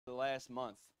last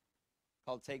month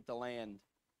called Take the Land.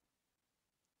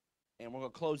 And we're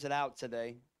going to close it out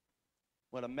today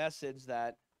with a message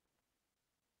that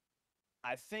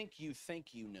I think you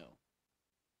know.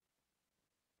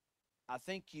 I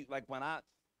think you like when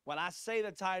I say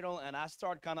the title and I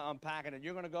start kind of unpacking it,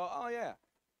 you're going to go, "Oh yeah."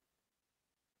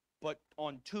 But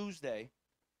on Tuesday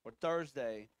or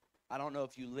Thursday, I don't know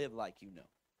if you live like you know.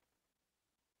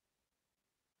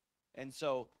 And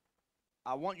so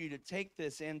I want you to take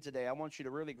this in today. I want you to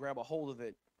really grab a hold of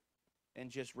it and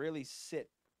just really sit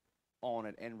on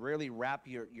it and really wrap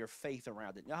your faith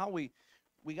around it. You know how we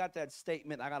got that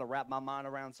statement, I got to wrap my mind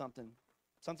around something?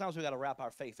 Sometimes we got to wrap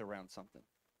our faith around something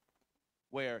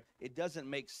where it doesn't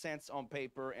make sense on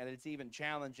paper and it's even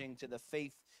challenging to the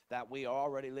faith that we are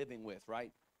already living with,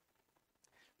 right?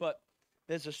 But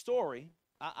there's a story.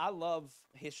 I love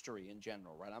history in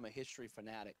general, right? I'm a history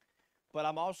fanatic, but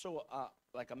I'm also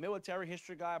like a military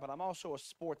history guy, but I'm also a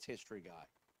sports history guy.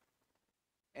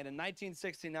 And in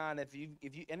 1969, if you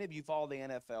any of you follow the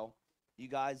NFL, you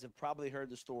guys have probably heard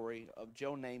the story of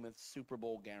Joe Namath's Super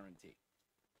Bowl guarantee.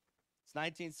 It's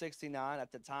 1969.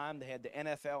 At the time, they had the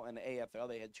NFL and the AFL.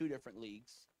 They had two different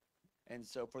leagues. And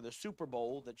so for the Super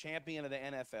Bowl, the champion of the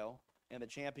NFL and the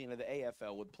champion of the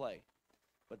AFL would play.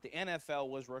 But the NFL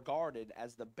was regarded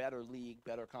as the better league,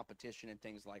 better competition, and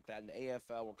things like that. And the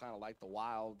AFL were kind of like the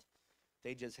wild,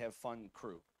 they just have fun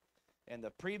crew. And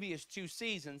the previous two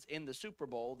seasons in the Super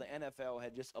Bowl, the NFL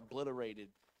had just obliterated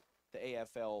the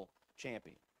AFL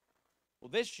champion. Well,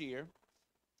 this year,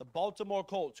 the Baltimore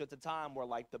Colts at the time were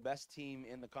like the best team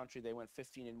in the country. They went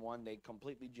 15-1. They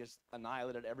completely just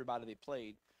annihilated everybody they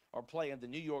played. Or playing the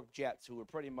New York Jets, who were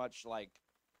pretty much like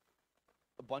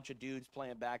a bunch of dudes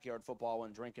playing backyard football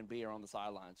and drinking beer on the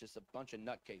sidelines. Just a bunch of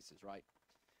nutcases, right?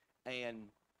 And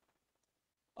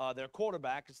their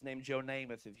quarterback is named Joe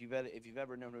Namath. If you've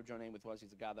ever known who Joe Namath was,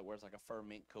 he's a guy that wears like a fur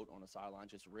mink coat on the sideline,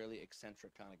 just really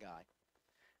eccentric kind of guy.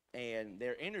 And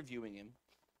they're interviewing him,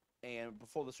 and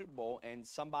before the Super Bowl, and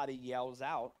somebody yells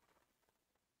out,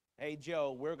 "Hey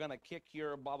Joe, we're gonna kick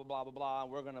your blah blah blah blah blah.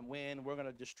 We're gonna win. We're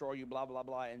gonna destroy you blah blah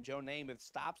blah." And Joe Namath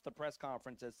stops the press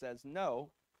conference and says,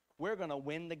 "No, we're gonna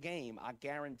win the game. I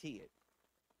guarantee it."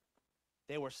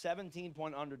 They were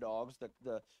 17-point underdogs.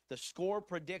 The score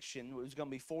prediction was going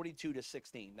to be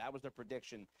 42-16. That was the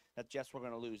prediction that Jets were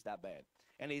going to lose that bad.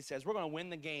 And he says, "We're going to win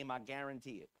the game. I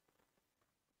guarantee it."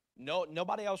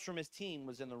 Nobody else from his team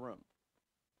was in the room.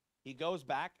 He goes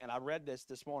back, and I read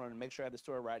this morning to make sure I have the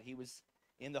story right. He was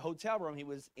in the hotel room. He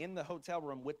was in the hotel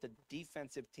room with the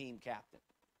defensive team captain.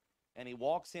 And he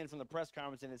walks in from the press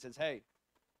conference and he says, "Hey,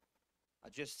 I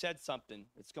just said something.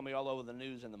 It's going to be all over the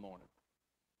news in the morning."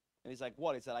 And he's like,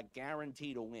 "What?" He said, "I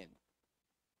guarantee to win."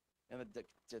 And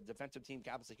the defensive team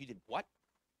captain said, "You did what?"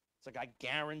 It's like, "I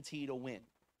guarantee to win."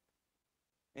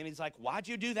 And he's like, "Why'd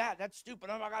you do that? That's stupid.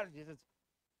 Oh, my God." He says,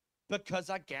 "Because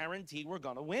I guarantee we're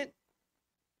going to win."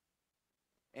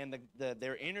 And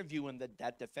they're interviewing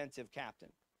that defensive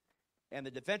captain. And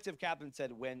the defensive captain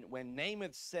said when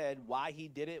Namath said why he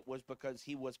did it was because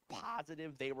he was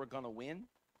positive they were going to win,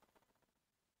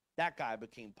 that guy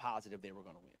became positive they were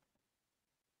going to win.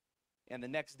 And the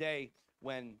next day,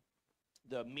 when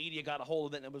the media got a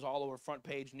hold of it and it was all over front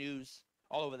page news,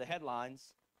 all over the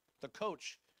headlines, the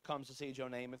coach comes to see Joe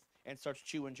Namath and starts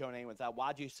chewing Joe Namath out.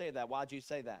 "Why'd you say that? Why'd you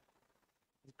say that?"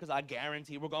 "Because I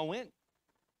guarantee we're going to win."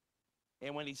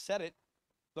 And when he said it,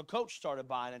 the coach started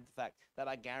buying into the fact that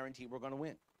I guarantee we're going to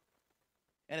win.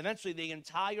 And eventually the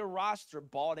entire roster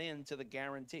bought into the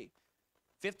guarantee.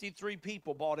 53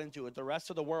 people bought into it. The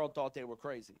rest of the world thought they were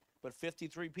crazy. But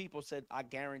 53 people said, "I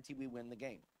guarantee we win the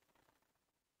game."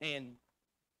 And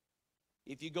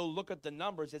if you go look at the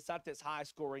numbers, it's not this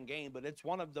high-scoring game, but it's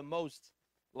one of the most,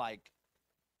 like,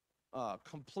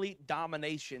 complete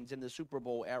dominations in the Super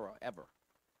Bowl era ever.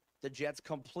 The Jets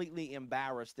completely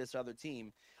embarrassed this other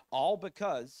team, all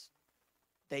because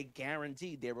they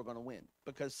guaranteed they were going to win.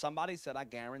 Because somebody said, "I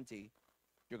guarantee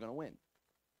you're going to win."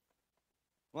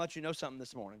 I'll let you know something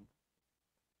this morning.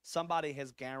 Somebody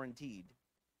has guaranteed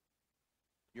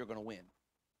you're going to win.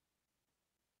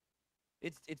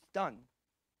 It's done.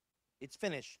 It's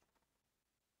finished.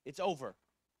 It's over.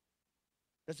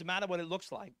 Doesn't matter what it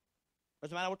looks like.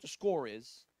 Doesn't matter what the score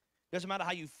is. Doesn't matter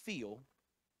how you feel.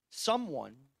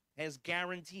 Someone has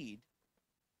guaranteed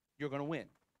you're going to win.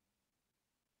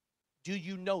 Do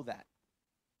you know that?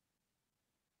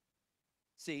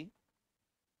 See,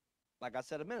 like I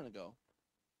said a minute ago,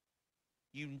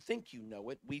 you think you know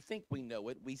it. We think we know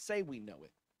it. We say we know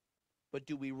it. But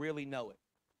do we really know it?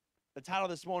 The title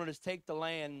this morning is Take the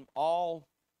Land. All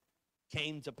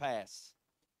came to pass.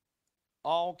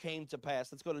 All came to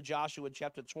pass. Let's go to Joshua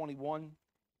chapter 21.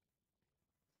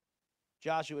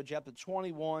 Joshua chapter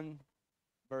 21,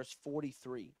 verse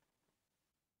 43.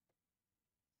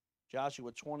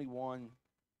 Joshua 21,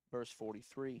 verse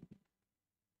 43.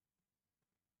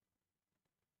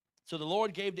 So the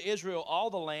Lord gave to Israel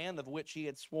all the land of which he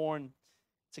had sworn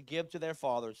to give to their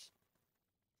fathers,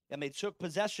 and they took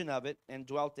possession of it and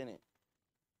dwelt in it.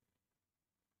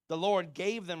 The Lord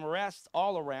gave them rest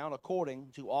all around according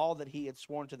to all that he had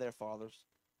sworn to their fathers.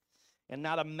 And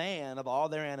not a man of all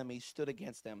their enemies stood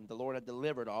against them. The Lord had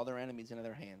delivered all their enemies into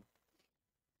their hand.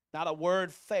 Not a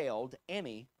word failed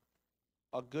any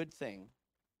a good thing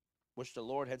which the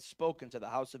Lord had spoken to the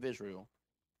house of Israel.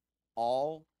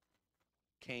 All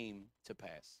came to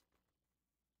pass.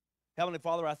 Heavenly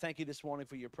Father, I thank you this morning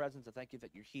for your presence. I thank you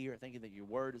that you're here. I thank you that your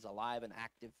word is alive and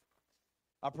active.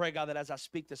 I pray, God, that as I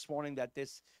speak this morning, that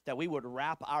we would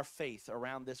wrap our faith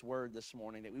around this word this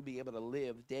morning, that we'd be able to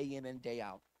live day in and day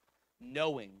out,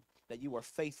 knowing that you are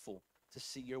faithful to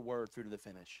see your word through to the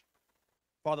finish.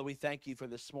 Father, we thank you for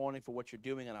this morning, for what you're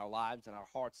doing in our lives and our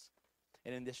hearts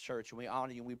and in this church. And we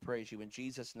honor you and we praise you in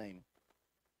Jesus' name.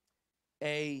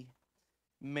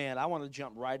 Amen. I want to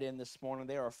jump right in this morning.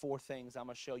 There are 4 things I'm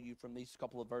going to show you from these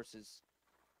couple of verses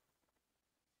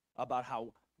about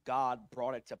how God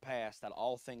brought it to pass, that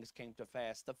all things came to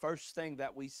pass. The first thing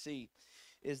that we see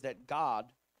is that God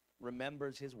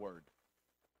remembers his word.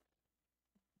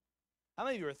 How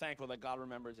many of you are thankful that God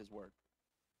remembers his word?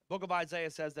 The book of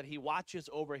Isaiah says that he watches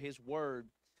over his word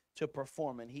to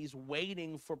perform, and he's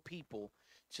waiting for people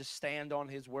to stand on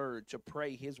his word, to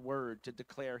pray his word, to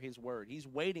declare his word. He's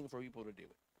waiting for people to do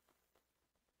it.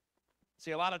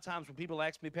 See, a lot of times when people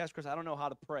ask me, Pastor Chris, I don't know how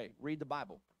to pray. Read the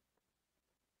Bible.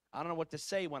 I don't know what to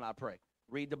say when I pray.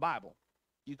 Read the Bible.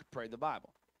 You could pray the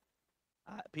Bible.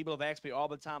 People have asked me all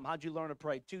the time, how'd you learn to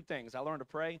pray? 2 things. I learned to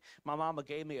pray. My mama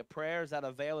gave me a Prayers That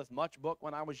Availeth Much book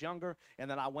when I was younger, and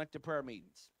then I went to prayer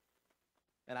meetings.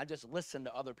 And I just listened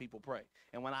to other people pray.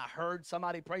 And when I heard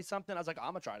somebody pray something, I was like,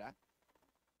 I'm going to try that.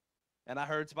 And I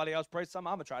heard somebody else pray something,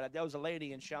 I'm going to try that. There was a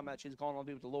lady in Chalmette, she's going on to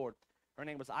be with the Lord. Her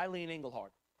name was Eileen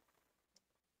Englehart.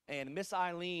 And Miss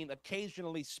Eileen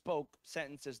occasionally spoke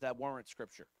sentences that weren't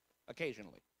scripture.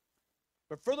 Occasionally.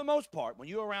 But for the most part, when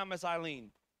you were around Miss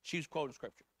Eileen, she was quoting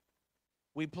scripture.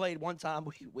 We played one time,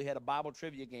 we had a Bible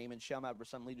trivia game in Chalmette for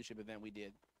some leadership event we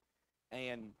did.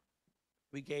 And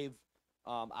we gave,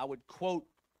 I would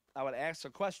ask a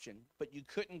question, but you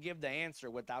couldn't give the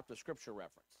answer without the scripture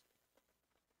reference.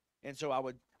 And so I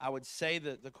would say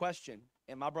the question,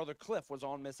 and my brother Cliff was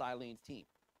on Miss Eileen's team.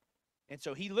 And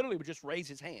so he literally would just raise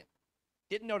his hand.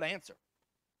 Didn't know the answer.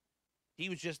 He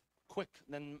was just quicker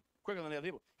than the other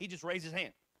people. He just raised his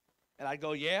hand. And I'd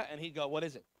go, yeah, and he'd go, what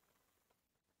is it?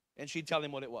 And she'd tell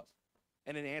him what it was.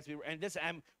 And then answer me.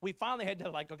 And we finally had to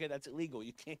okay, that's illegal.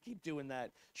 You can't keep doing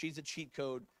that. She's a cheat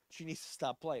code. She needs to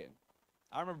stop playing.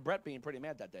 I remember Brett being pretty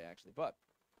mad that day, actually. But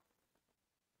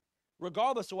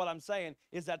regardless of what I'm saying,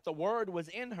 is that the word was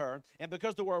in her, and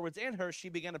because the word was in her, she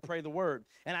began to pray the word.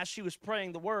 And as she was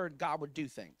praying the word, God would do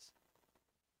things.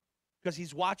 Because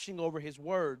he's watching over his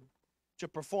word to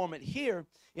perform it. Here,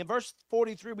 in verse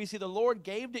 43, we see the Lord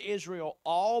gave to Israel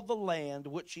all the land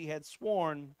which he had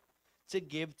sworn to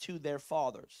give to their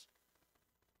fathers.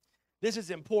 This is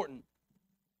important.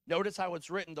 Notice how it's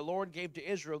written, the Lord gave to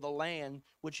Israel the land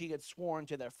which he had sworn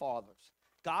to their fathers.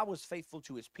 God was faithful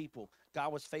to his people.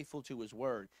 God was faithful to his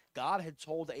word. God had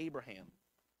told Abraham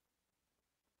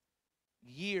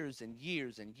years and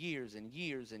years and years and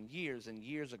years and years and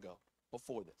years ago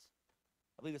before this.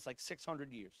 I believe it's like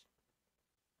 600 years.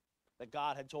 That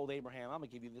God had told Abraham, I'm going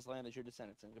to give you this land as your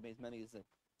descendants, and it's going to be as many as the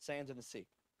sands of the sea.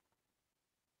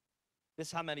 This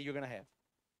is how many you're going to have.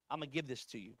 I'm going to give this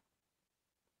to you.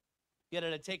 Yet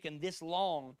it had taken this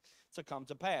long to come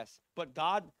to pass. But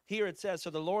God, here it says,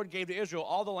 so the Lord gave to Israel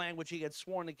all the land which he had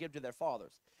sworn to give to their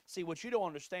fathers. See, what you don't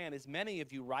understand is many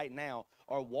of you right now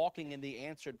are walking in the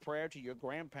answered prayer to your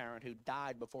grandparent who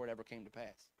died before it ever came to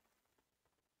pass.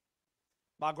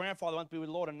 My grandfather went to be with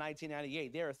the Lord in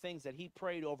 1998. There are things that he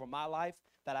prayed over my life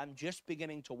that I'm just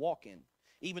beginning to walk in.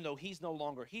 Even though he's no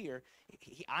longer here,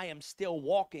 I am still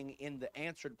walking in the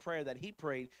answered prayer that he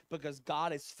prayed because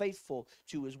God is faithful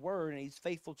to his word and he's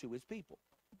faithful to his people.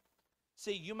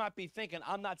 See, you might be thinking,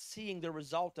 I'm not seeing the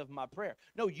result of my prayer.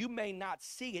 No, you may not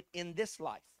see it in this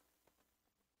life.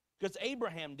 Because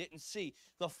Abraham didn't see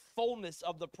the fullness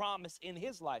of the promise in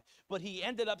his life. But he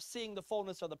ended up seeing the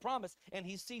fullness of the promise, and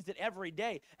he sees it every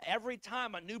day. Every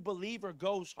time a new believer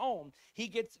goes home, he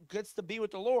gets to be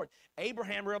with the Lord.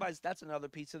 Abraham realized that's another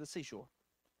piece of the seashore.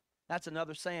 That's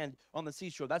another sand on the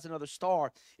seashore. That's another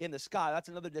star in the sky. That's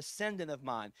another descendant of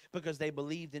mine because they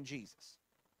believed in Jesus.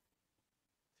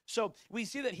 So we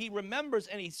see that he remembers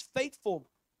and he's faithful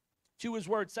to his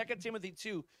word. 2 Timothy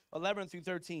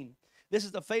 2:11-13. This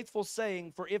is the faithful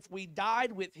saying, for if we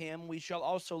died with him, we shall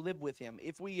also live with him.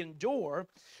 If we endure,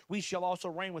 we shall also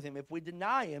reign with him. If we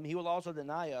deny him, he will also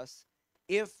deny us.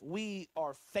 If we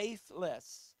are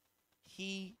faithless,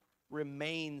 he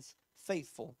remains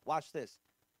faithful. Watch this,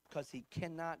 because he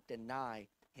cannot deny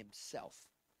himself.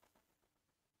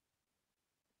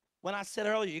 When I said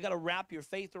earlier, you got to wrap your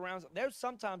faith around. There's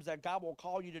sometimes that God will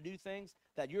call you to do things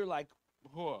that you're like,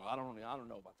 oh, I don't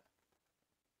know about that.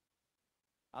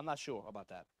 I'm not sure about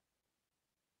that.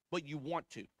 But you want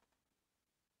to.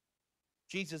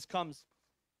 Jesus comes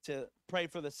to pray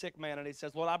for the sick man, and he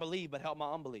says, Lord, I believe, but help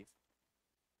my unbelief.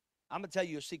 I'm going to tell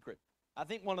you a secret. I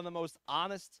think one of the most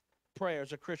honest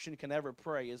prayers a Christian can ever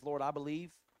pray is, Lord, I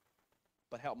believe,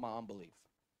 but help my unbelief.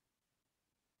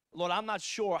 Lord, I'm not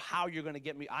sure how you're going to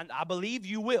get me. I believe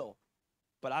you will,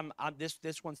 but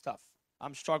this one's tough.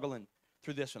 I'm struggling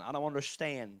through this one. I don't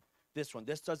understand this one.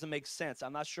 This doesn't make sense.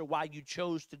 I'm not sure why you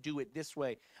chose to do it this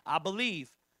way. I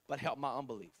believe, but help my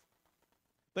unbelief.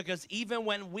 Because even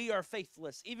when we are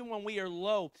faithless, even when we are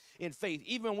low in faith,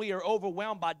 even when we are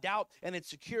overwhelmed by doubt and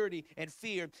insecurity and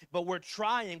fear, but we're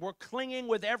trying, we're clinging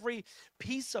with every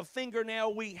piece of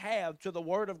fingernail we have to the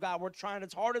Word of God. We're trying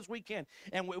as hard as we can.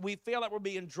 And we feel like we're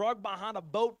being drugged behind a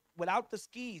boat without the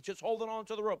skis, just holding on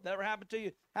to the rope. Never happened to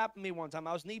you? Happened to me one time.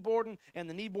 I was kneeboarding, and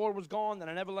the kneeboard was gone, and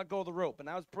I never let go of the rope. And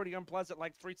that was pretty unpleasant,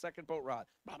 like 3-second boat ride.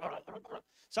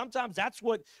 Sometimes that's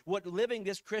what living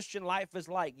this Christian life is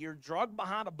like. You're drugged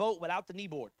behind a boat without the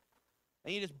kneeboard,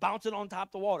 and you're just bouncing on top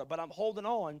of the water. But I'm holding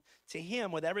on to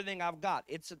him with everything I've got.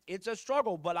 It's a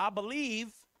struggle, but I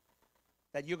believe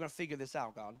that you're going to figure this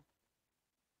out, God,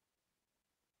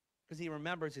 because he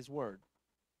remembers his word.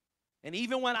 And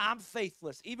even when I'm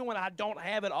faithless, even when I don't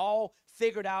have it all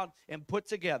figured out and put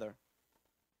together,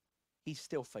 he's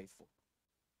still faithful.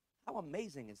 How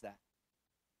amazing is that?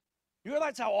 You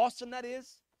realize how awesome that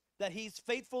is? That he's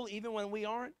faithful even when we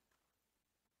aren't?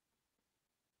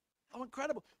 How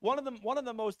incredible. One of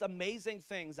the most amazing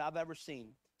things I've ever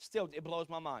seen, still it blows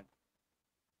my mind,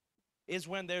 is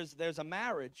when there's a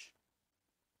marriage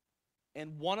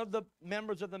and one of the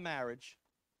members of the marriage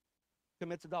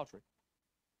commits adultery.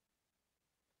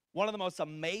 One of the most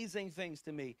amazing things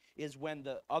to me is when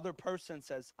the other person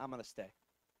says, I'm going to stay.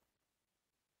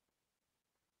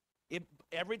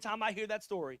 Every time I hear that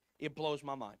story, it blows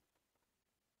my mind.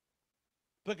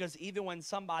 Because even when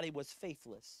somebody was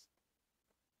faithless,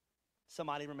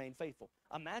 somebody remained faithful.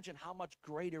 Imagine how much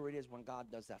greater it is when God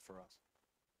does that for us.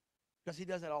 Because he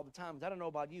does that all the time. I don't know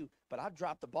about you, but I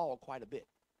dropped the ball quite a bit.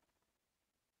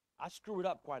 I screw it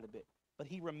up quite a bit. But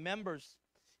he remembers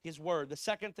his word. The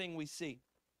second thing we see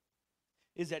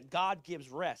is that God gives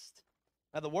rest.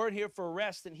 Now, the word here for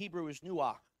rest in Hebrew is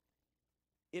nuach.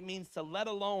 It means to let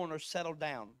alone or settle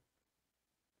down.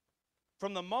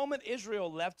 From the moment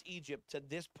Israel left Egypt to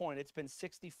this point, it's been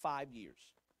 65 years.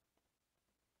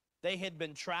 They had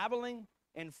been traveling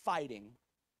and fighting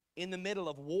in the middle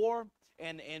of war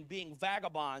and being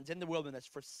vagabonds in the wilderness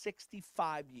for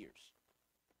 65 years.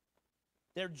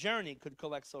 Their journey could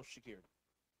collect Social Security.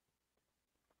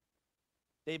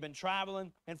 They've been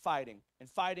traveling and fighting and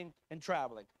fighting and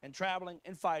traveling and traveling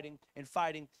and fighting and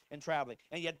fighting and traveling.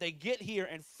 And yet they get here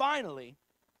and finally,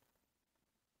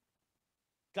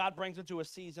 God brings them to a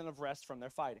season of rest from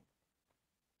their fighting.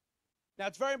 Now,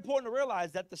 it's very important to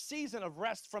realize that the season of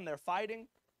rest from their fighting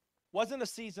wasn't a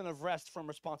season of rest from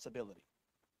responsibility.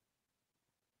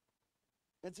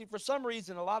 And see, for some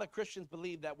reason, a lot of Christians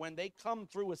believe that when they come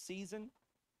through a season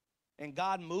and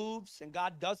God moves and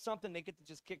God does something, they get to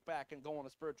just kick back and go on a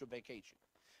spiritual vacation.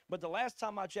 But the last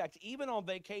time I checked, even on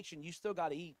vacation, you still got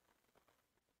to eat.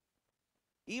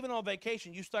 Even on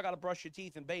vacation, you still got to brush your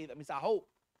teeth and bathe. I mean, I hope.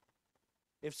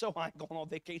 If so, I ain't going on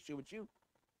vacation with you.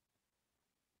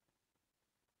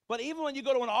 But even when you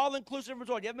go to an all-inclusive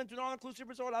resort, you ever been to an all-inclusive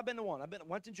resort? I've been to one.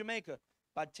 Went to Jamaica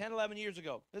about 10, 11 years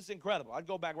ago. This is incredible. I'd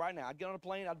go back right now. I'd get on a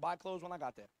plane. I'd buy clothes when I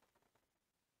got there.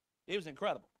 It was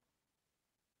incredible.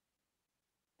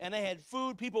 And they had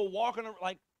food, people walking,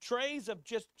 like trays of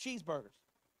just cheeseburgers,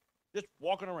 just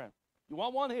walking around. You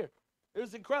want one? Here. It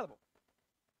was incredible.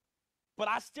 But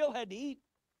I still had to eat.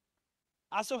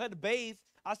 I still had to bathe.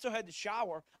 I still had to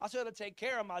shower. I still had to take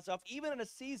care of myself, even in a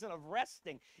season of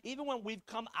resting. Even when we've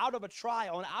come out of a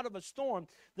trial and out of a storm,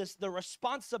 the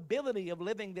responsibility of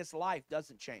living this life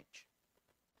doesn't change.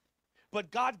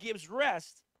 But God gives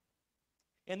rest,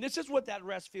 and this is what that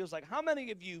rest feels like. How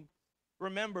many of you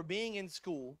remember being in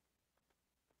school?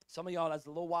 Some of y'all, that's a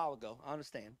little while ago. I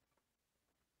understand.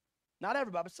 Not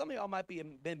everybody, but some of y'all might be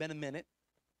been a minute.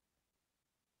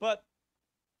 But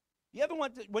You ever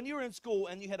went to, when you were in school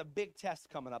and you had a big test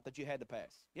coming up that you had to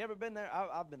pass? You ever been there?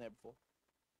 I've been there before.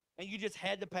 And you just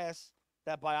had to pass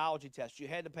that biology test. You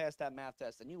had to pass that math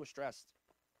test, and you were stressed.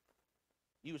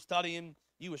 You were studying,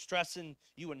 you were stressing,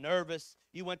 you were nervous.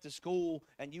 You went to school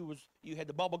and you had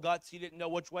the bubble guts. You didn't know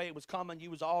which way it was coming. You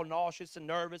was all nauseous and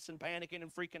nervous and panicking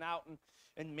and freaking out,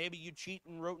 and maybe you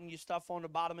cheating, wrote your stuff on the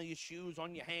bottom of your shoes,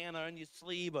 on your hand, or on your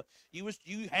sleeve. Or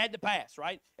you had to pass,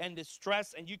 right? And the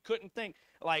stress, and you couldn't think.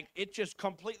 Like, it just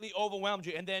completely overwhelmed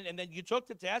you. And then you took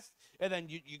the test, and then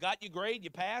you got your grade, you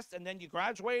passed, and then you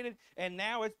graduated, and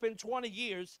now it's been 20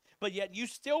 years, but yet you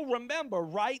still remember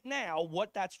right now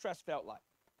what that stress felt like.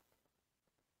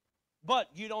 But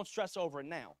you don't stress over it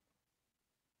now.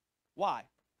 Why?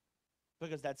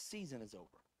 Because that season is over.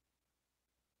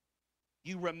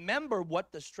 You remember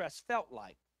what the stress felt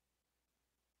like,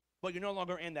 but you're no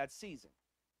longer in that season.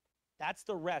 That's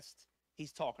the rest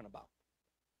he's talking about.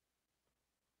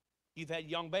 You've had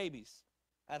young babies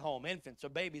at home, infants or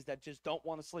babies that just don't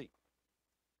want to sleep.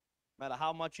 No matter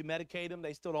how much you medicate them,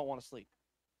 they still don't want to sleep.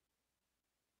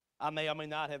 I may or may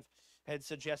not have had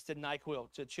suggested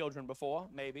NyQuil to children before,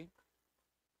 maybe.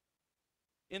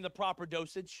 In the proper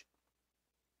dosage.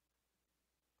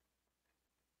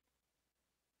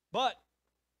 But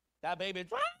that baby,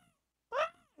 it's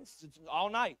all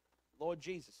night. Lord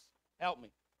Jesus, help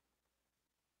me.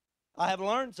 I have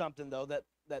learned something, though,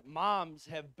 that moms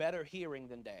have better hearing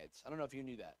than dads. I don't know if you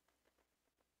knew that.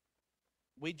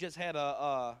 We just had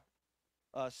a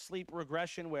sleep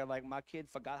regression where, like, my kid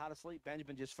forgot how to sleep.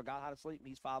 Benjamin just forgot how to sleep.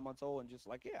 He's 5 months old and just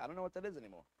like, yeah, I don't know what that is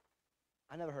anymore.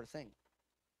 I never heard a thing.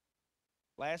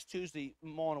 Last Tuesday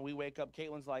morning, we wake up.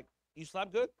 Caitlin's like, you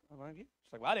slept good? I'm like, yeah.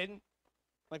 She's like, well, I didn't.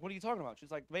 I'm like, what are you talking about?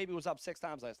 She's like, the baby was up 6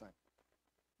 times last night.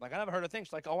 Like, I never heard a thing.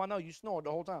 She's like, oh, I know. You snored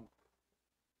the whole time.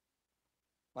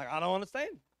 Like, I don't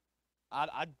understand.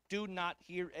 I do not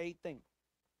hear a thing.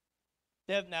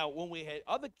 Now, when we had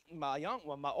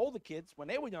my older kids, when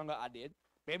they were younger, I did.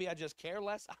 Maybe I just care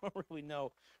less. I don't really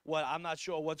know I'm not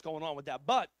sure what's going on with that.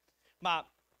 But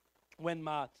when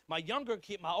my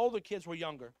older kids were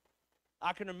younger,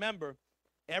 I can remember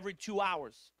every 2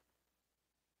 hours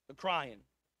the crying.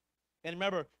 And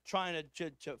remember trying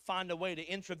to find a way to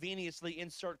intravenously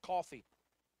insert coffee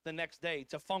the next day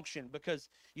to function because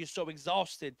you're so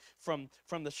exhausted from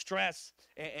the stress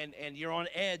and you're on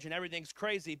edge and everything's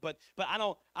crazy. But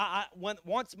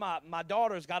once my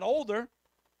daughters got older,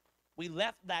 we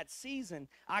left that season.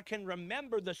 I can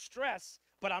remember the stress,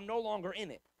 but I'm no longer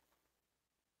in it.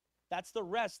 That's the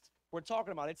rest we're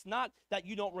talking about. It's not that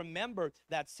you don't remember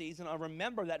that season or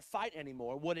remember that fight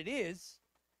anymore. What it is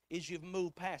you've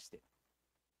moved past it.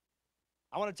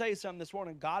 I want to tell you something this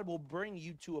morning. God will bring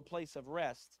you to a place of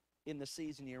rest in the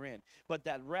season you're in. But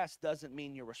that rest doesn't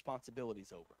mean your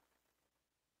responsibility's over.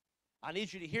 I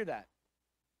need you to hear that.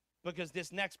 Because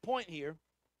this next point here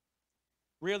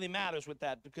really matters with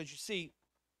that. Because you see,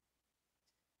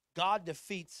 God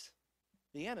defeats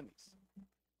the enemies.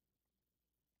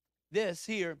 This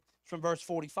here is from verse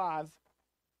 44,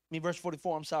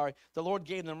 I'm sorry. The Lord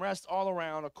gave them rest all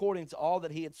around according to all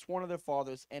that he had sworn to their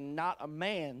fathers, and not a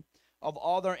man of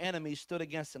all their enemies stood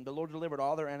against them. The Lord delivered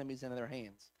all their enemies into their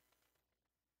hands.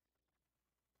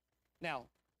 Now,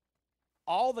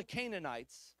 all the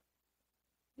Canaanites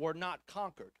were not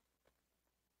conquered.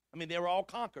 I mean, they were all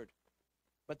conquered,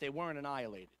 but they weren't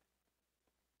annihilated.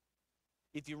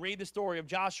 If you read the story of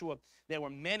Joshua, there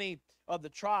were many of the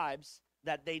tribes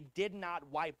that they did not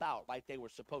wipe out like they were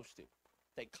supposed to.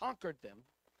 They conquered them.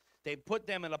 They put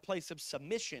them in a place of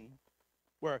submission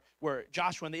where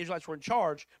Joshua and the Israelites were in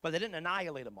charge, but they didn't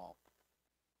annihilate them all.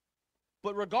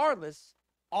 But regardless,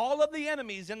 all of the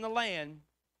enemies in the land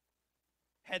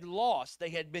had lost.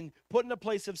 They had been put in a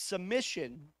place of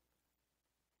submission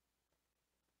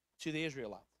to the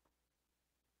Israelites.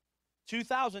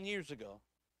 2,000 years ago,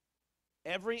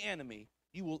 every enemy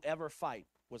you will ever fight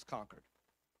was conquered.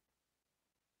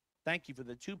 Thank you for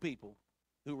the two people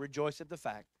who rejoice at the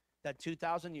fact that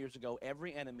 2,000 years ago,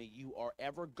 every enemy you are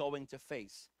ever going to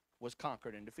face was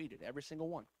conquered and defeated. Every single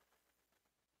one.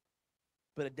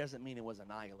 But it doesn't mean it was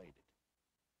annihilated.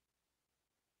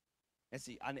 And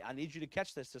see, I need you to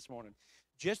catch this morning.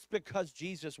 Just because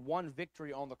Jesus won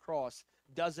victory on the cross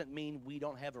doesn't mean we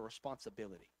don't have a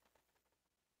responsibility.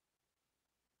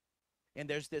 And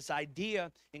there's this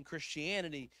idea in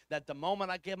Christianity that the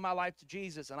moment I give my life to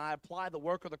Jesus and I apply the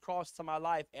work of the cross to my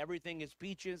life, everything is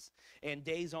peaches and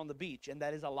days on the beach. And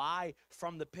that is a lie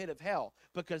from the pit of hell,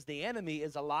 because the enemy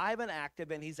is alive and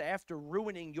active, and he's after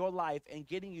ruining your life and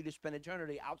getting you to spend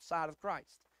eternity outside of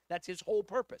Christ. That's his whole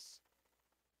purpose.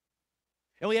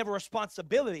 And we have a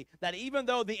responsibility that even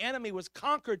though the enemy was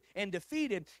conquered and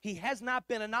defeated, he has not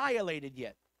been annihilated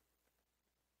yet.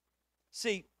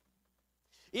 See,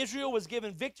 Israel was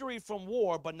given victory from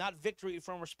war, but not victory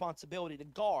from responsibility to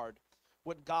guard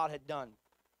what God had done.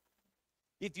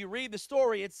 If you read the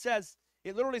story, it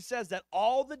literally says that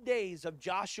all the days of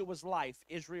Joshua's life,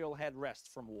 Israel had rest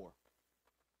from war.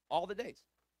 All the days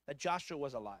that Joshua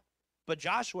was alive. But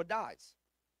Joshua dies.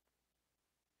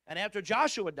 And after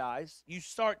Joshua dies, you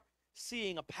start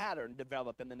seeing a pattern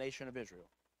develop in the nation of Israel.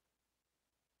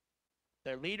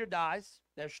 Their leader dies,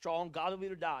 their strong, godly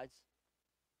leader dies,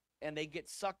 and they get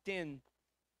sucked in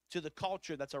to the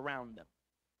culture that's around them.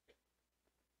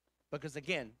 Because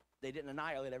again, they didn't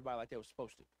annihilate everybody like they were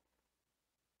supposed to.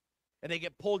 And they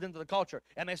get pulled into the culture,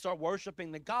 and they start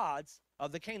worshiping the gods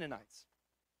of the Canaanites.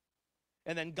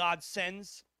 And then God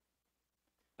sends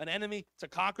an enemy to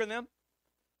conquer them.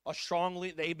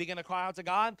 They begin to cry out to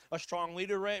God. A strong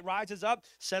leader rises up,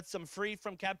 sets them free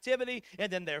from captivity,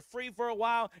 and then they're free for a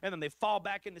while, and then they fall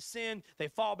back into sin. They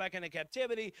fall back into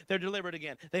captivity. They're delivered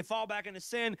again. They fall back into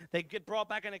sin. They get brought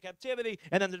back into captivity,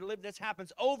 and then this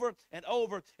happens over and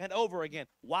over and over again.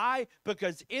 Why?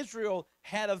 Because Israel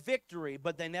had a victory,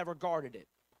 but they never guarded it.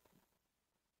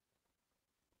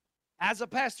 As a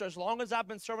pastor, as long as I've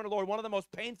been serving the Lord, one of the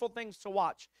most painful things to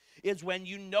watch is when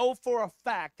you know for a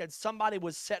fact that somebody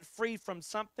was set free from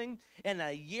something, and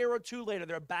a year or two later,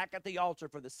 they're back at the altar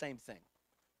for the same thing.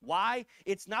 Why?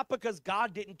 It's not because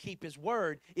God didn't keep his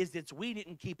word, it's we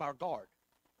didn't keep our guard.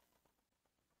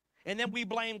 And then we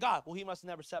blame God. Well, he must have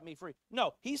never set me free.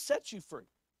 No, he set you free.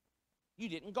 You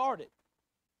didn't guard it.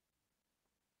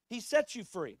 He set you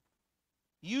free.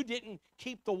 You didn't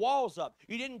keep the walls up.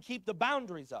 You didn't keep the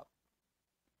boundaries up.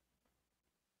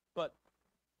 But,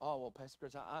 well, Pastor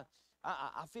Chris,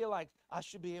 I feel like I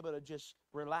should be able to just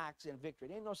relax in victory.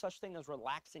 There ain't no such thing as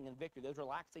relaxing in victory. There's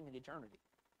relaxing in eternity.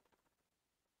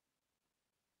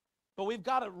 But we've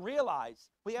got to realize,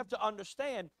 we have to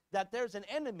understand that there's an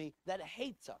enemy that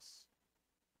hates us.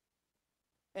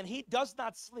 And he does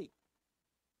not sleep.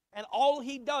 And all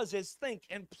he does is think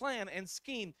and plan and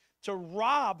scheme to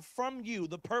rob from you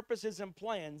the purposes and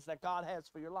plans that God has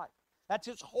for your life. That's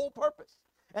his whole purpose.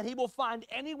 And he will find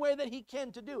any way that he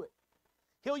can to do it.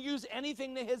 He'll use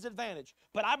anything to his advantage.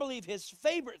 But I believe his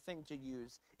favorite thing to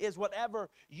use is whatever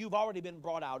you've already been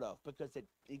brought out of, because it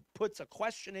puts a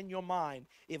question in your mind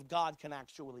if God can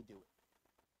actually do it.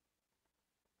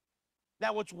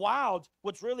 Now,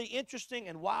 what's really interesting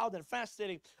and wild and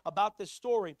fascinating about this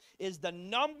story is the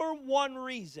number one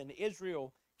reason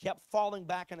Israel kept falling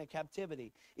back into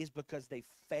captivity is because they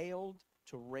failed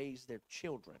to raise their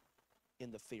children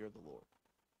in the fear of the Lord.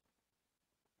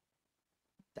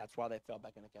 That's why they fell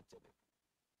back into captivity.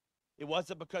 It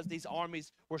wasn't because these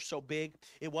armies were so big.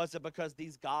 It wasn't because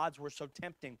these gods were so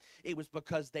tempting. It was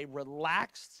because they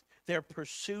relaxed their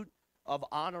pursuit of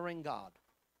honoring God.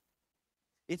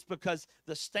 It's because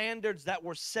the standards that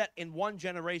were set in one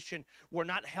generation were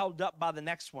not held up by the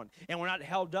next one, and were not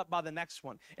held up by the next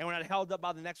one, and were not held up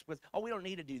by the next one. Oh, we don't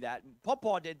need to do that.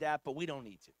 Papa did that, but we don't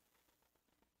need to.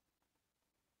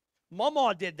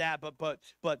 Mama did that, but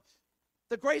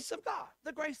the grace of God,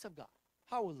 the grace of God.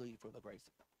 Hallelujah for the grace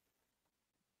of God.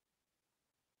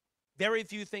 Very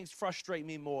few things frustrate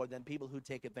me more than people who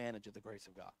take advantage of the grace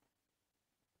of God.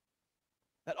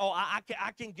 That,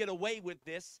 I can get away with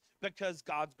this because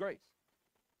God's grace.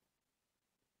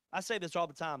 I say this all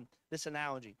the time, this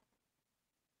analogy,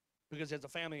 because there's a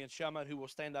family in Chalmette who will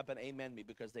stand up and amen me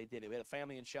because they did it. We had a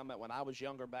family in Chalmette when I was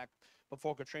younger, back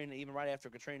before Katrina, even right after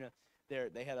Katrina.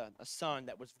 They had a son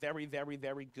that was very, very,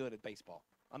 very good at baseball.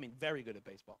 I mean, very good at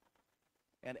baseball.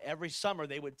 And every summer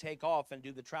they would take off and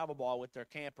do the travel ball with their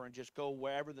camper and just go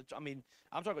wherever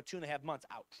I'm talking 2.5 months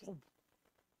out.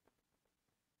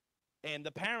 And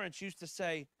the parents used to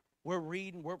say, we're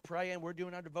reading, we're praying, we're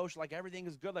doing our devotion, like everything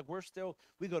is good, like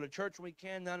we go to church when we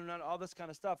can, all this kind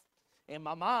of stuff. And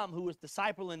my mom, who was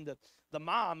discipling the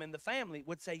mom and the family,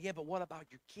 would say, yeah, but what about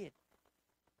your kid?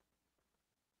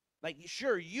 Like,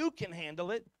 sure, you can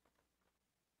handle it.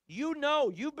 You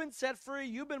know, you've been set free,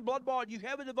 you've been blood-bought, you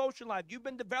have a devotion life, you've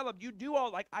been developed, you do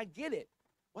all, I get it.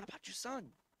 What about your son?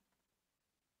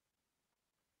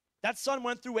 That son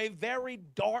went through a very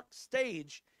dark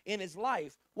stage in his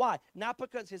life. Why? Not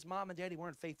because his mom and daddy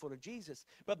weren't faithful to Jesus,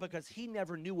 but because he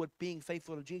never knew what being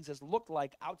faithful to Jesus looked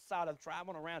like outside of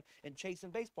traveling around and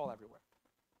chasing baseball everywhere.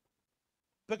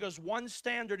 Because one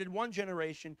standard in one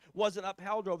generation wasn't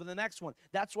upheld over the next one.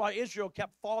 That's why Israel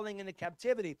kept falling into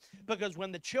captivity, because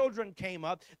when the children came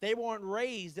up, they weren't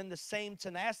raised in the same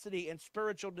tenacity and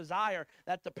spiritual desire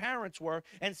that the parents were,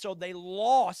 and so they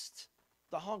lost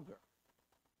the hunger.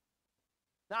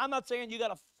 Now, I'm not saying you got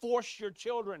to force your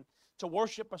children to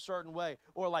worship a certain way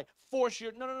or like force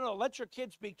your, no. Let your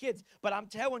kids be kids. But I'm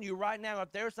telling you right now,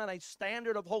 if there's not a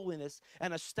standard of holiness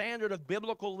and a standard of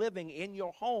biblical living in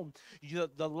your home,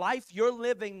 the life you're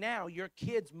living now, your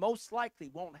kids most likely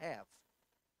won't have.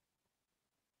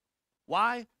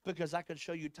 Why? Because I could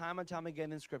show you time and time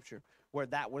again in Scripture where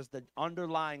that was the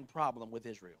underlying problem with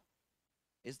Israel,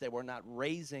 is they were not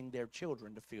raising their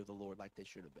children to fear the Lord like they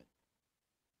should have been.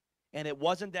 And it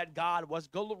wasn't that God was,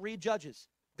 go read Judges.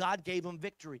 God gave them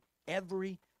victory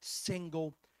every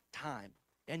single time.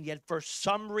 And yet for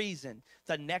some reason,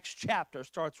 the next chapter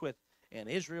starts with, and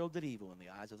Israel did evil in the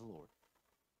eyes of the Lord.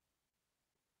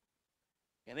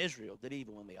 And Israel did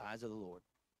evil in the eyes of the Lord.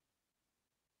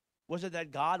 Was it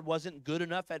that God wasn't good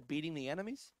enough at beating the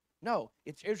enemies? No,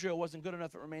 it's Israel wasn't good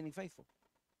enough at remaining faithful.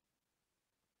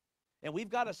 And we've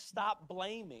got to stop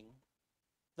blaming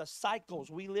the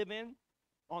cycles we live in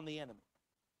on the enemy.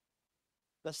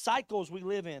 The cycles we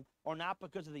live in are not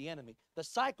because of the enemy. The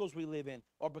cycles we live in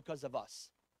are because of us.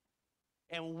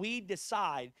 And we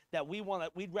decide that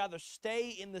we'd rather stay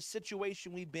in the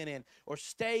situation we've been in or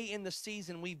stay in the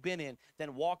season we've been in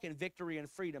than walk in victory and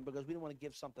freedom because we don't want to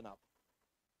give something up.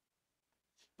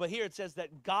 But here it says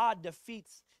that God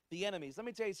defeats the enemies. Let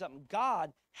me tell you something.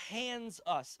 God hands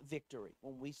us victory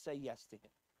when we say yes to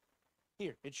him.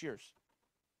 Here, it's yours.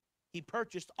 He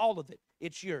purchased all of it.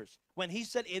 It's yours. When he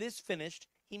said it is finished,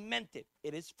 he meant it.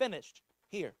 It is finished.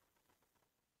 Here.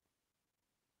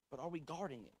 But are we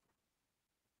guarding it?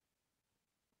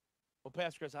 Well,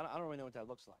 Pastor Chris, I don't really know what that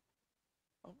looks like.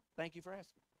 Oh, thank you for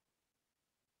asking.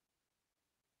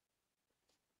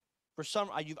 For some,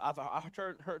 I've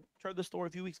heard this story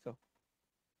a few weeks ago.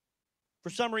 For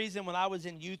some reason, when I was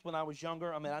in youth, when I was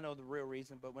younger, I mean, I know the real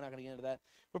reason, but we're not going to get into that.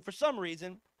 But for some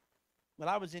reason, when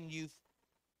I was in youth,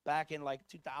 back in like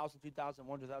 2000,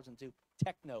 2001, 2002,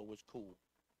 techno was cool.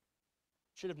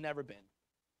 Should have never been,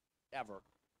 ever.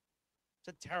 It's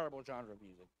a terrible genre of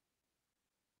music.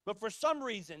 But for some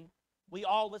reason, we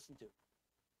all listened to it.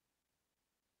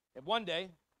 And one day,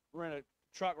 we're in a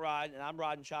truck ride, and I'm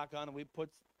riding shotgun, and we put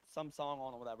some song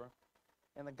on or whatever.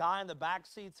 And the guy in the back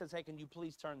seat says, hey, can you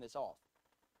please turn this off?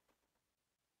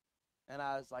 And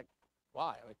I was like,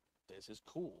 why? I'm like, this is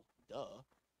cool. Duh.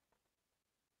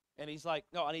 And he's like,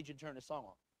 no, I need you to turn this song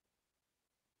on.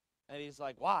 And he's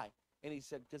like, why? And he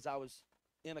said, because I was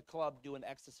in a club doing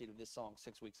ecstasy to this song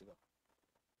 6 weeks ago.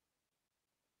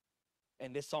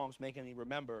 And this song's making me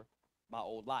remember my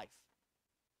old life.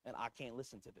 And I can't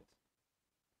listen to this.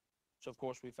 So, of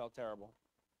course, we felt terrible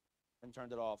and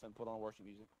turned it off and put on worship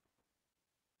music.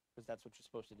 Because that's what you're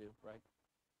supposed to do, right?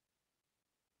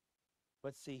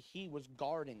 But see, he was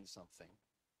guarding something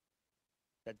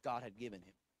that God had given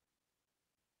him.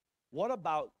 What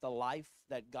about the life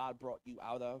that God brought you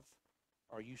out of?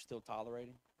 Are you still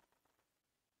tolerating?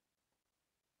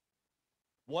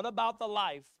 What about the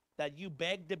life that you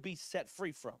begged to be set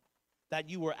free from? That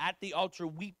you were at the altar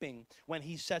weeping when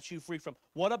he set you free from?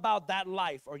 What about that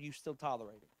life are you still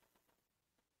tolerating?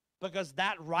 Because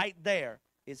that right there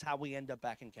is how we end up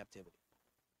back in captivity.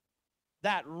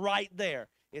 That right there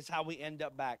is how we end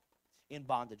up back in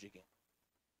bondage again.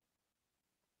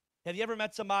 Have you ever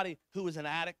met somebody who is an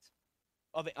addict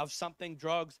of something,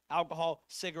 drugs, alcohol,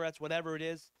 cigarettes, whatever it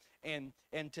is, and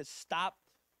to stop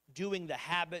doing the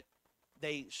habit,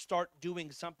 they start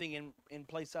doing something in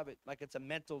place of it, like it's a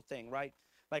mental thing, right?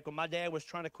 Like when my dad was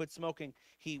trying to quit smoking,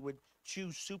 he would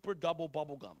chew super double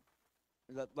bubble gum.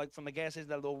 Like from the gas station,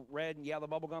 that little red and yellow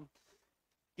bubble gum.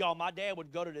 Y'all, my dad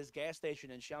would go to this gas station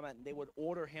in Chalmette, and they would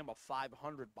order him a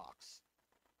 500 box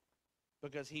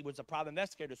because he was a private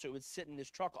investigator, so he would sit in his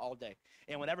truck all day.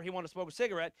 And whenever he wanted to smoke a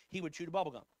cigarette, he would chew the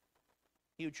bubble gum.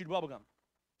 He would chew the bubble gum.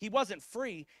 He wasn't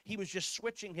free. He was just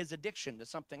switching his addiction to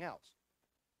something else.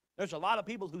 There's a lot of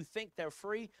people who think they're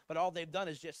free, but all they've done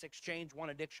is just exchange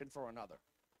one addiction for another.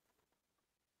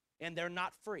 And they're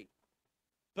not free.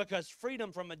 Because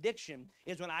freedom from addiction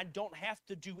is when I don't have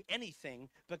to do anything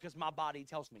because my body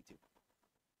tells me to.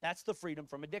 That's the freedom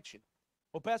from addiction.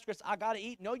 Well, Pastor Chris, I got to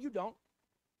eat. No, you don't.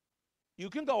 You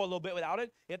can go a little bit without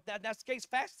it. If that's the case,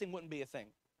 fasting wouldn't be a thing.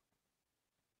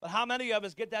 But how many of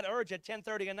us get that urge at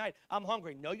 10:30 at night? I'm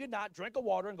hungry. No, you're not. Drink a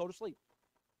water and go to sleep.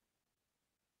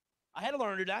 I had to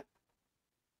learn to do that.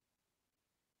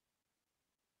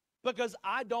 Because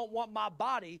I don't want my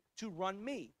body to run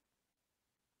me.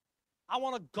 I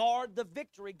want to guard the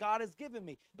victory God has given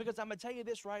me. Because I'm going to tell you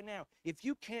this right now. If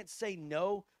you can't say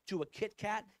no to a Kit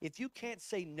Kat, if you can't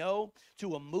say no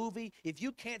to a movie, if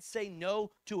you can't say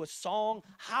no to a song,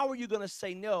 how are you going to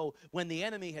say no when the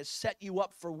enemy has set you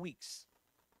up for weeks?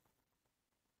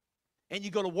 And you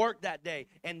go to work that day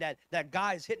and that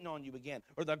guy's hitting on you again,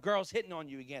 or the girl's hitting on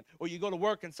you again, or you go to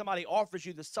work and somebody offers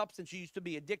you the substance you used to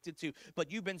be addicted to, but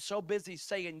you've been so busy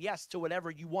saying yes to whatever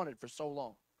you wanted for so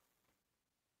long.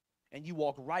 And you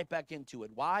walk right back into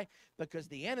it. Why? Because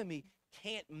the enemy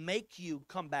can't make you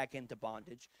come back into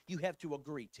bondage. You have to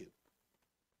agree to.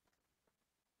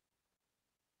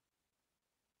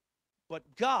 But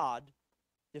God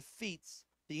defeats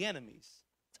the enemies.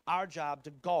 It's our job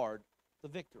to guard the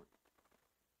victory.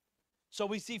 So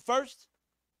we see first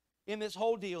in this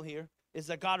whole deal here is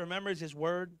that God remembers his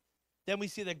word. Then we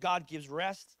see that God gives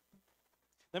rest.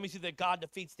 Then we see that God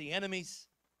defeats the enemies.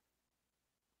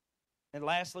 And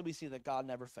lastly, we see that God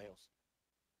never fails.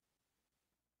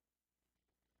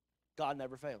 God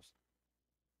never fails.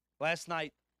 Last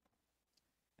night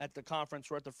at the conference,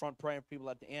 we're at the front praying for people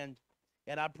at the end.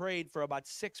 And I prayed for about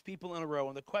 6 people in a row.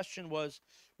 And the question was,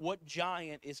 what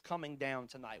giant is coming down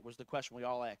tonight, was the question we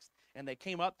all asked. And they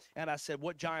came up, and I said,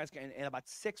 what giants? And about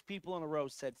 6 people in a row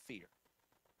said fear.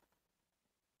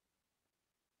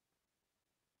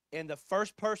 And the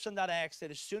first person that asked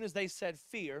it, as soon as they said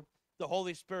fear, the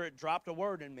Holy Spirit dropped a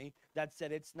word in me that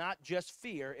said it's not just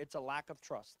fear, it's a lack of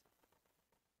trust.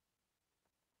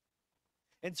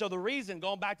 And so the reason,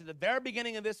 going back to the very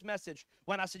beginning of this message,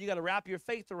 when I said you got to wrap your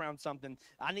faith around something,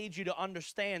 I need you to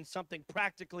understand something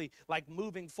practically, like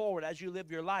moving forward as you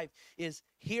live your life, is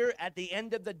here at the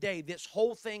end of the day, this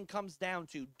whole thing comes down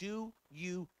to, do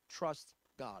you trust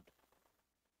God?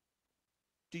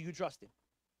 Do you trust him?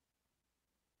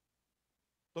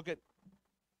 Look at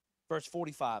verse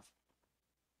 45.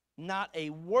 Not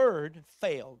a word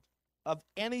failed of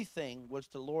anything which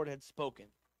the Lord had spoken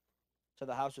to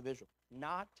the house of Israel.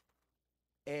 Not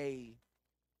a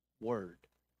word.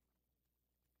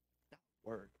 Not a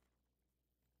word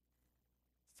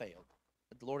failed.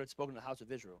 That the Lord had spoken to the house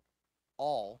of Israel.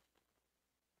 All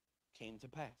came to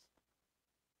pass.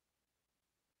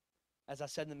 As I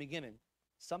said in the beginning,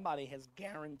 somebody has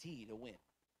guaranteed a win.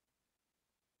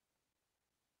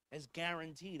 Has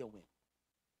guaranteed a win.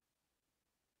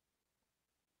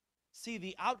 See,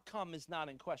 the outcome is not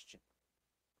in question.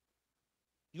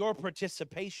 Your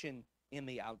participation in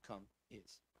the outcome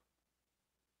is.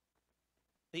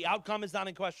 The outcome is not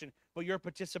in question, but your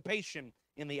participation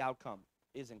in the outcome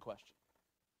is in question.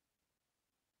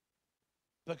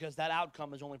 Because that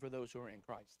outcome is only for those who are in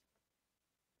Christ.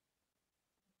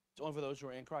 It's only for those who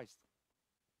are in Christ.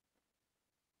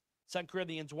 2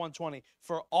 Corinthians 1:20,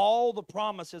 for all the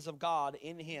promises of God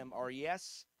in him are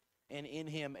yes, and in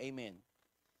him amen,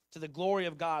 to the glory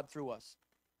of God through us.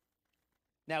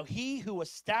 Now he who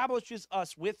establishes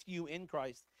us with you in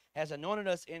Christ has anointed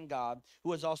us in God,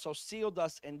 who has also sealed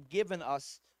us and given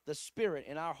us the Spirit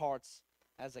in our hearts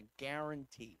as a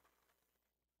guarantee.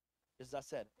 As I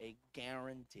said, a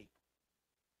guarantee.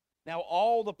 Now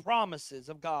all the promises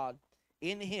of God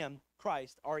in him,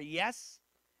 Christ, are yes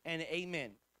and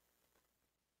amen.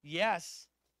 Yes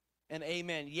and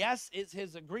amen. Yes is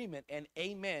his agreement, and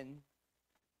amen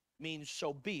means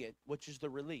so be it, which is the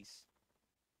release.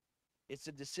 It's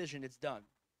a decision, it's done.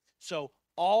 So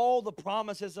all the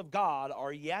promises of God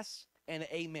are yes and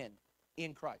amen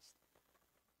in Christ.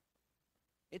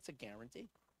 It's a guarantee.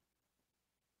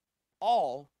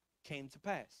 All came to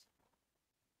pass.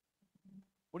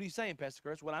 What are you saying, Pastor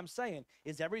Chris? What I'm saying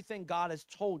is everything God has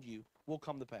told you will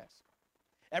come to pass.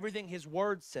 Everything his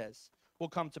word says will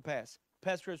come to pass.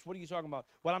 Pastor Chris, what are you talking about?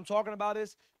 What I'm talking about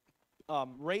is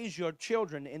raise your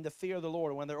children in the fear of the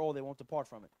Lord, and when they're old, they won't depart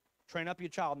from it. Train up your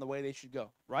child in the way they should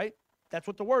go, right? That's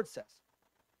what the word says.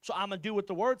 So I'm going to do what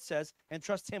the word says and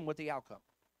trust him with the outcome.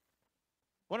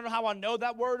 Want to know how I know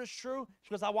that word is true? It's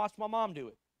because I watched my mom do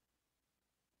it.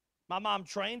 My mom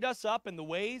trained us up in the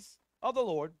ways of the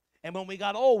Lord, and when we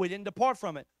got old, we didn't depart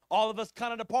from it. All of us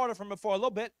kind of departed from it for a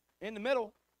little bit in the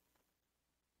middle.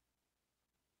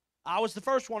 I was the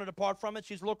first one to depart from it.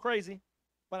 She's a little crazy,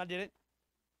 but I did it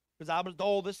because I was the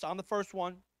oldest. I'm the first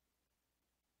one.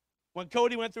 When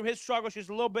Cody went through his struggle, she was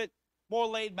a little bit more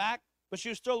laid back, but she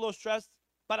was still a little stressed.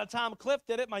 By the time Cliff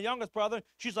did it, my youngest brother,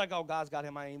 she's like, oh, God's got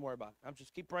him. I ain't even worried about it. I'm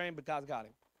just keep praying, but God's got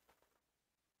him.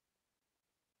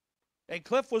 And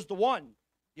Cliff was the one,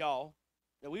 y'all,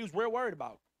 that we was real worried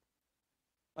about.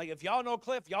 Like, if y'all know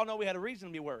Cliff, y'all know we had a reason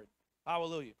to be worried.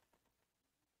 Hallelujah.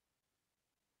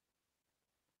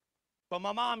 But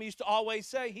my mom used to always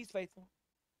say, he's faithful.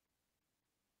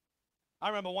 I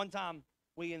remember one time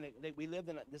we lived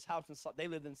in this house, they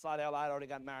lived in Slidell. I had already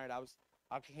got married.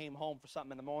 I came home for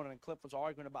something in the morning, and Cliff was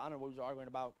arguing about, I don't know what he was arguing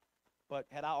about, but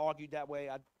had I argued that way,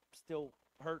 I'd still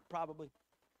hurt probably.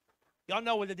 Y'all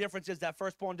know what the difference is, that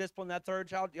firstborn discipline, that third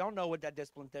child. Y'all know what that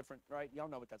discipline's different, right? Y'all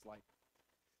know what that's like.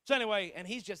 So anyway, and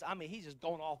he's just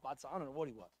going off by, I don't know what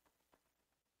he was.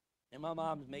 And my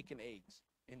mom's making eggs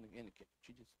in the kitchen.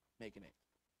 She's just making eggs.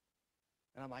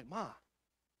 And I'm like, Ma.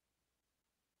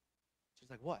 She's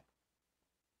like, what?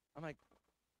 I'm like,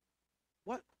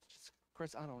 what? She's,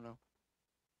 Chris, I don't know.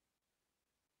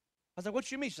 I was like,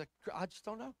 what you mean? She's like, I just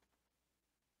don't know.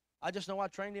 I just know I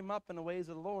trained him up in the ways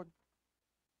of the Lord.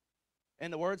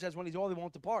 And the word says when he's old, he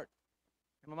won't depart.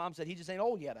 And my mom said, he just ain't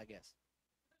old yet, I guess.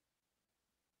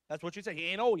 That's what she said. He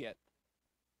ain't old yet.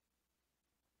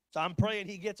 So I'm praying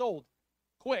he gets old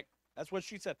quick. That's what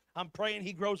she said. I'm praying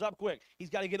he grows up quick. He's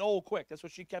got to get old quick. That's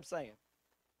what she kept saying.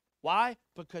 Why?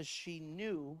 Because she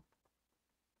knew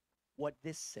what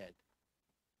this said.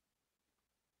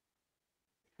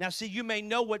 Now, see, you may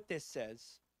know what this says,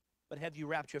 but have you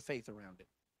wrapped your faith around it?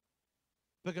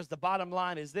 Because the bottom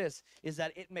line is this, is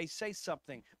that it may say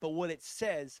something, but what it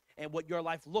says and what your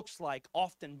life looks like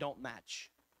often don't match.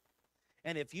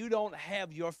 And if you don't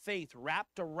have your faith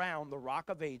wrapped around the Rock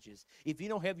of Ages, if you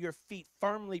don't have your feet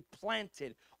firmly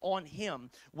planted on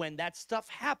him, when that stuff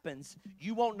happens,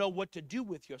 you won't know what to do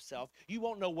with yourself. You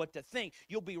won't know what to think.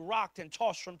 You'll be rocked and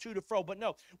tossed from to to fro. But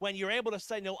no, when you're able to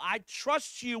say, no, I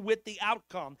trust you with the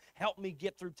outcome, help me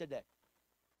get through today.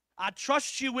 I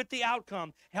trust you with the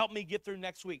outcome, help me get through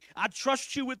next week. I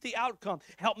trust you with the outcome,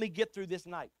 help me get through this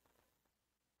night.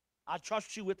 I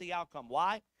trust you with the outcome.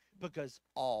 Why? Because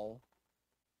all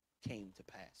came to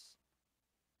pass.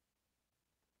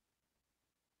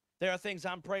 There are things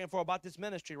I'm praying for about this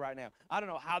ministry right now. I don't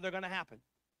know how they're going to happen.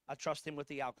 I trust him with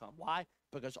the outcome. Why?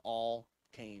 Because all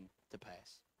came to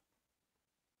pass.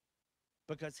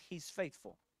 Because he's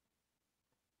faithful.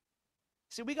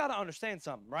 See, we got to understand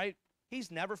something, right? He's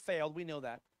never failed. We know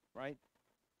that, right?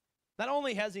 Not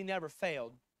only has he never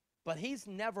failed, but he's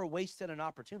never wasted an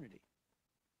opportunity.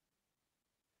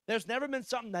 There's never been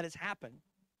something that has happened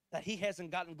that he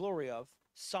hasn't gotten glory of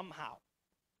somehow.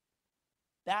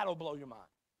 That'll blow your mind.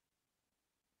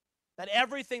 That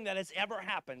everything that has ever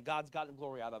happened, God's gotten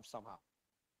glory out of somehow.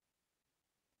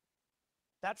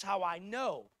 That's how I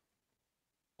know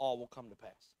all will come to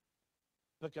pass.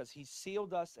 Because he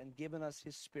sealed us and given us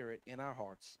his spirit in our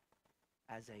hearts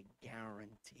as a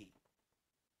guarantee.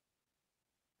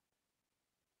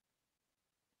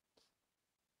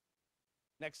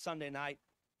 Next Sunday night,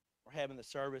 we're having the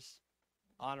service,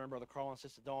 honoring Brother Carl and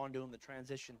Sister Dawn, doing the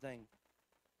transition thing.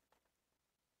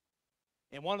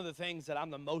 And one of the things that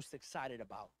I'm the most excited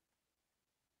about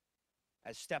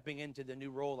as stepping into the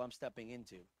new role I'm stepping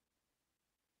into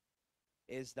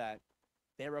is that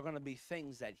there are going to be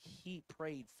things that he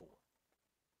prayed for,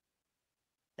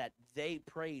 that they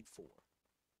prayed for,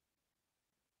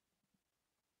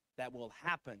 that will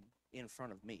happen in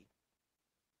front of me.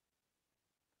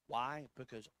 Why?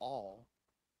 Because all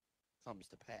comes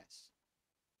to pass.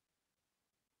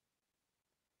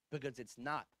 Because it's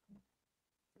not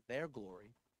for their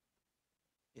glory.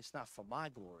 It's not for my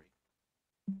glory.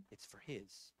 It's for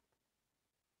his.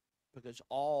 Because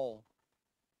all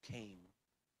came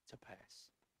to pass.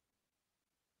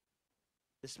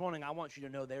 This morning, I want you to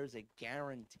know there's a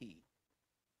guarantee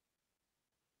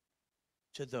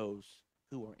to those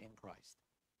who are in Christ.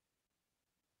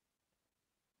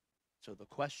 So the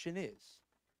question is,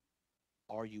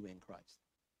 are you in Christ?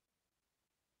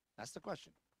 That's the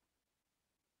question.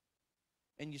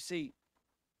 And you see,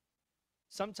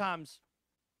 sometimes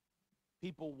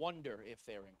people wonder if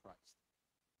they're in Christ.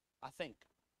 I think,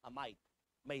 I might,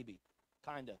 maybe,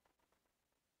 kind of.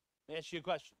 Let me ask you a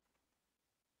question.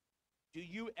 Do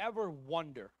you ever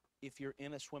wonder if you're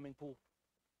in a swimming pool?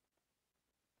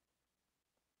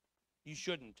 You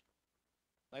shouldn't.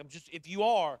 Like, if you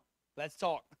are, let's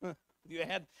talk. You've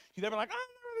ever like, I'm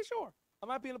not really sure. I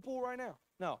might be in a pool right now.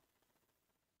 No.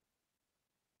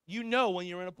 You know when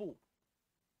you're in a pool.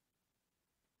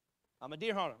 I'm a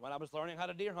deer hunter. When I was learning how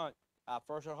to deer hunt, I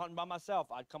first was hunting by myself.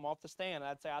 I'd come off the stand and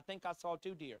I'd say, I think I saw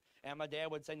 2 deer. And my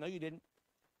dad would say, no, you didn't.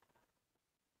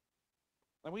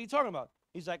 Like, what are you talking about?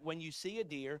 He's like, when you see a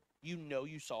deer, you know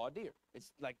you saw a deer.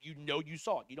 It's like you know you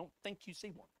saw it. You don't think you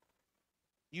see one.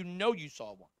 You know you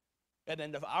saw one. And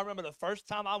then I remember the first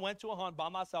time I went to a hunt by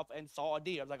myself and saw a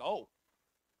deer. I was like, oh,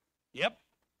 yep.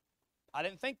 I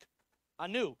didn't think. I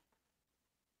knew.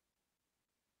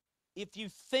 If you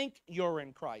think you're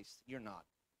in Christ, you're not.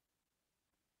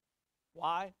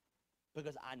 Why?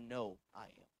 Because I know I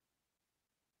am.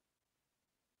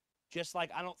 Just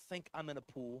like I don't think I'm in a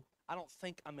pool. I don't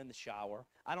think I'm in the shower.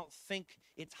 I don't think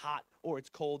it's hot or it's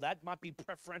cold. That might be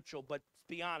preferential, but to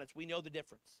be honest, we know the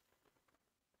difference.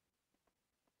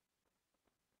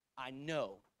 I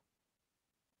know.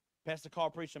 Pastor Carl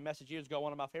preached a message years ago,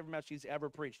 one of my favorite messages he's ever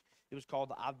preached. It was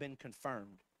called I've Been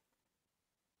Confirmed.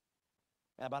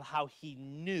 and about how he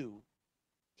knew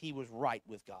he was right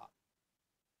with God.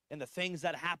 And the things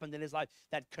that happened in his life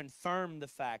that confirmed the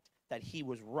fact that he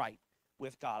was right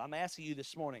with God. I'm asking you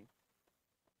this morning,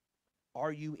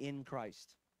 are you in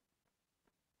Christ?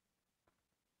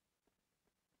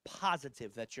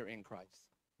 Positive that you're in Christ.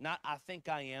 Not I think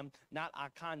I am, not I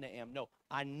kind of am. No,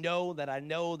 I know that I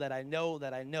know that I know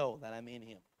that I know that I'm in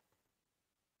him.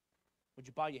 Would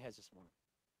you bow your heads this morning?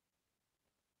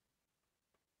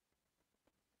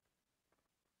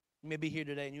 You may be here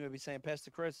today and you may be saying,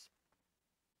 Pastor Chris,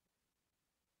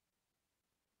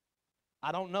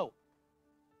 I don't know.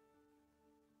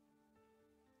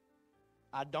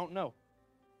 I don't know.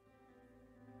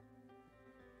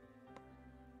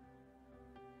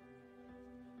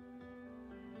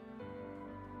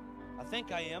 I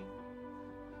think I am.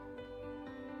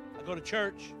 I go to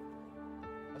church.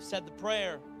 I've said the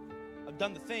prayer. I've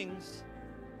done the things.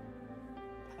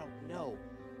 I don't know.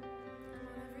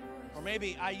 Or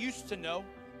maybe I used to know,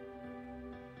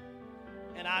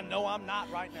 and I know I'm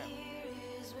not right now.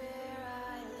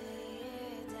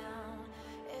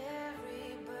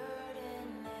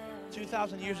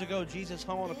 2,000 years ago, Jesus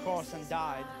hung on the cross and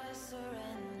died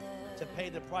to pay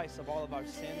the price of all of our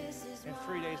sins. And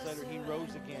 3 days later, he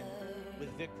rose again with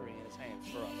victory in his hands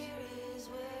for us.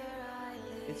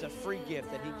 It's a free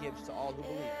gift that he gives to all who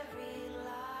believe.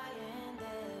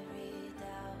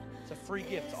 It's a free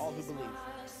gift to all who believe.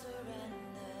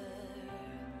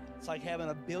 It's like having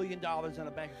 $1 billion in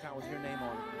a bank account with your name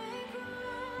on it.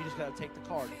 You just got to take the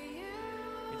card.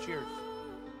 It's yours.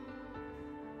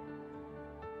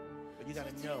 But you got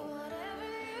to know.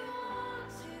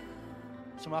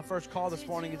 So my first call this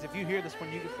morning is if you hear this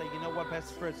one, you can say, you know what,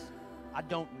 Pastor Chris, I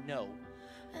don't know.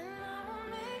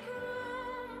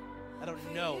 I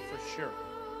don't know for sure.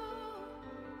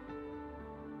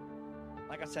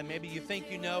 Like I said, maybe you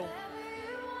think you know.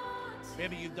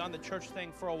 Maybe you've done the church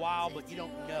thing for a while, but you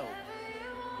don't know.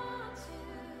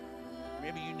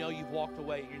 Maybe you know you've walked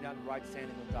away and you're not in right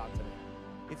standing with God today.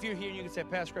 If you're here and you can say,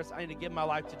 Pastor Chris, I need to give my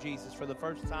life to Jesus for the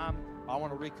first time, I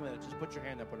want to recommit it. Just put your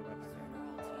hand up, put it right back down.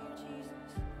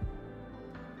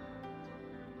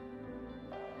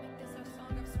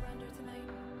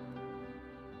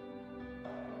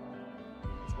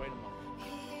 Just wait a moment.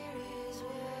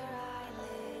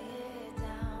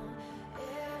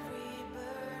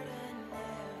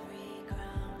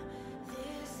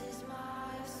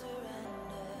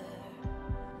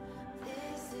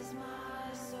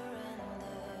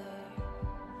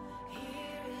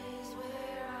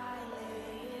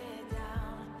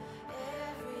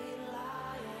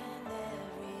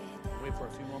 Wait for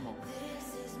a few more moments.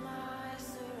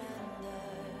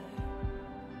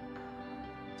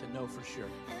 To know for sure.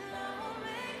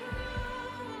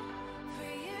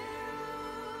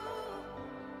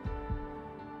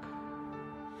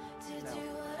 Now,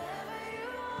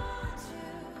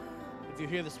 if you're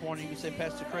here this morning, you say,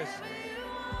 Pastor Chris,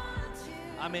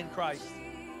 I'm in Christ,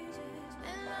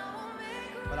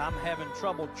 but I'm having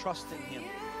trouble trusting him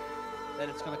that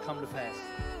it's going to come to pass.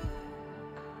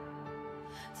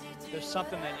 There's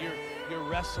something that you're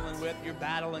wrestling with, you're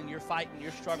battling, you're fighting,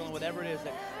 you're struggling, whatever it is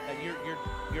that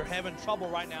you're having trouble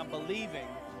right now believing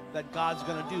that God's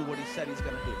going to do what he said he's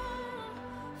going to do.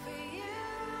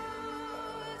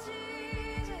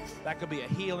 That could be a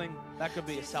healing. That could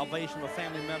be a salvation of a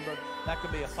family member. That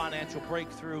could be a financial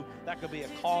breakthrough. That could be a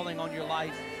calling on your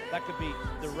life. That could be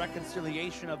the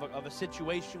reconciliation of a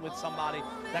situation with somebody.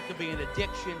 That could be an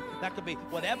addiction. That could be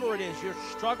whatever it is. You're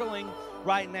struggling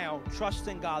right now,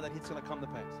 trusting God that it's going to come to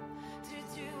pass.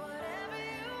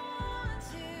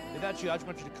 If that's you, I just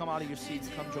want you to come out of your seat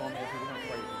and come join me as we're going to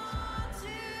pray with you.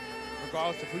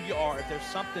 Regardless of who you are, if there's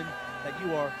something that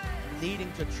you are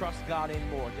needing to trust God in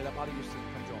more, get up out of your seat.